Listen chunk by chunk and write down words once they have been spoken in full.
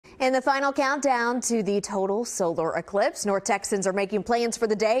In the final countdown to the total solar eclipse, North Texans are making plans for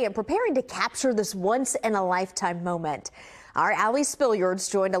the day and preparing to capture this once-in-a-lifetime moment. Our Allie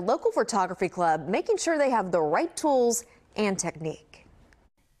Spillyards joined a local photography club, making sure they have the right tools and technique.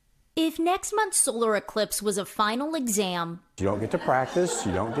 If next month's solar eclipse was a final exam, you don't get to practice,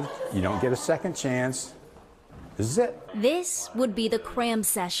 you don't get a second chance. This is it. This would be the cram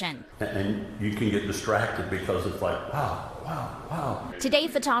session. And you can get distracted because it's like, wow. Today,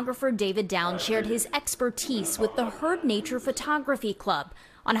 photographer David Downs shared his expertise with the Herd Nature Photography Club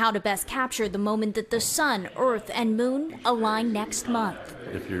on how to best capture the moment that the sun, earth, and moon align next month.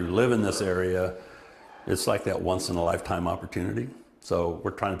 If you live in this area, it's like that once-in-a-lifetime opportunity. So we're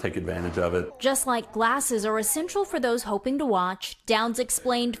trying to take advantage of it. Just like glasses are essential for those hoping to watch, Downs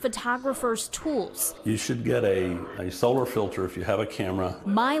explained photographers' tools. You should get a solar filter if you have a camera.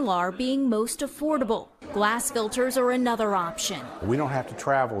 Mylar being most affordable. Glass filters are another option. We don't have to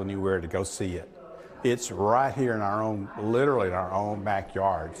travel anywhere to go see it. It's right here in our own, literally in our own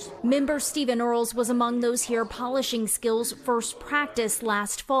backyards. Member Stephen Earls was among those here polishing skills first practiced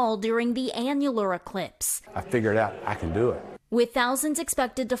last fall during the annular eclipse. I figured out I can do it. With thousands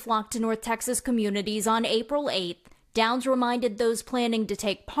expected to flock to North Texas communities on April 8th, Downs reminded those planning to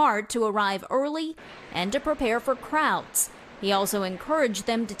take part to arrive early and to prepare for crowds. He also encouraged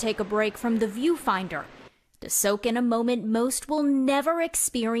them to take a break from the viewfinder to soak in a moment most will never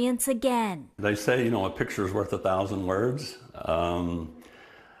experience again. They say, a picture is worth 1,000 words. I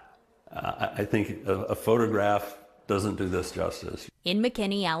think a photograph doesn't do this justice. In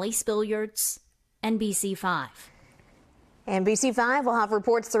McKinney, Allie Spillyards, NBC5. NBC5 will have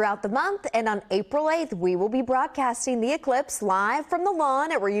reports throughout the month, and on April 8th, we will be broadcasting the eclipse live from the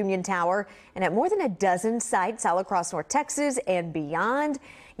lawn at Reunion Tower and at more than a dozen sites all across North Texas and beyond.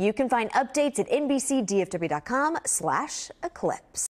 You can find updates at NBCDFW.com/eclipse.